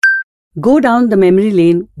Go down the memory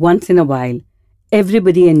lane once in a while.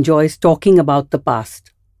 Everybody enjoys talking about the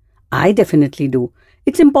past. I definitely do.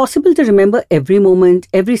 It's impossible to remember every moment,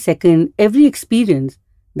 every second, every experience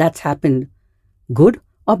that's happened, good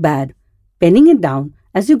or bad. Penning it down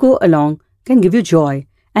as you go along can give you joy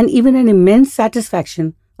and even an immense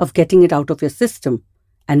satisfaction of getting it out of your system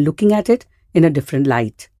and looking at it in a different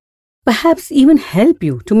light. Perhaps even help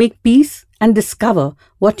you to make peace and discover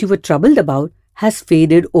what you were troubled about has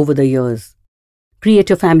faded over the years. Create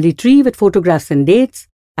your family tree with photographs and dates,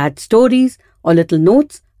 add stories or little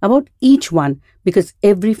notes about each one because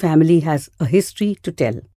every family has a history to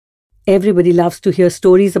tell. Everybody loves to hear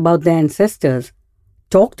stories about their ancestors.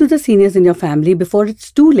 Talk to the seniors in your family before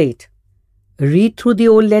it's too late. Read through the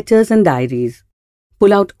old letters and diaries.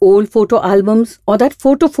 Pull out old photo albums or that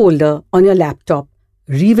photo folder on your laptop.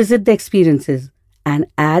 Revisit the experiences and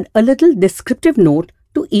add a little descriptive note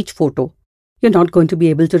to each photo. You're not going to be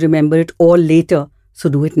able to remember it all later, so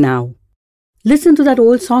do it now. Listen to that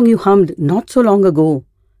old song you hummed not so long ago.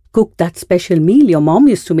 Cook that special meal your mom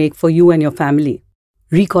used to make for you and your family.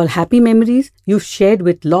 Recall happy memories you've shared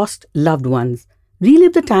with lost loved ones.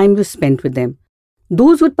 Relive the time you spent with them.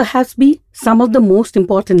 Those would perhaps be some of the most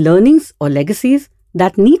important learnings or legacies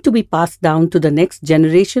that need to be passed down to the next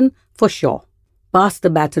generation for sure. Pass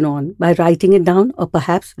the baton on by writing it down or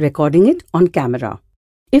perhaps recording it on camera.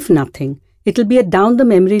 If nothing, it'll be a down the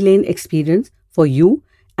memory lane experience for you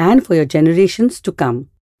and for your generations to come.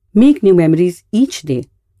 Make new memories each day.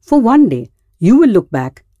 For one day, you will look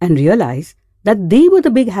back and realize that they were the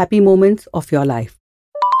big happy moments of your life.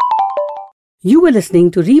 You were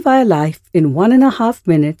listening to Rewire Life in 1.5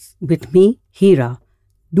 minutes with me, Hira.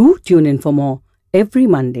 Do tune in for more every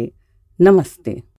Monday. Namaste.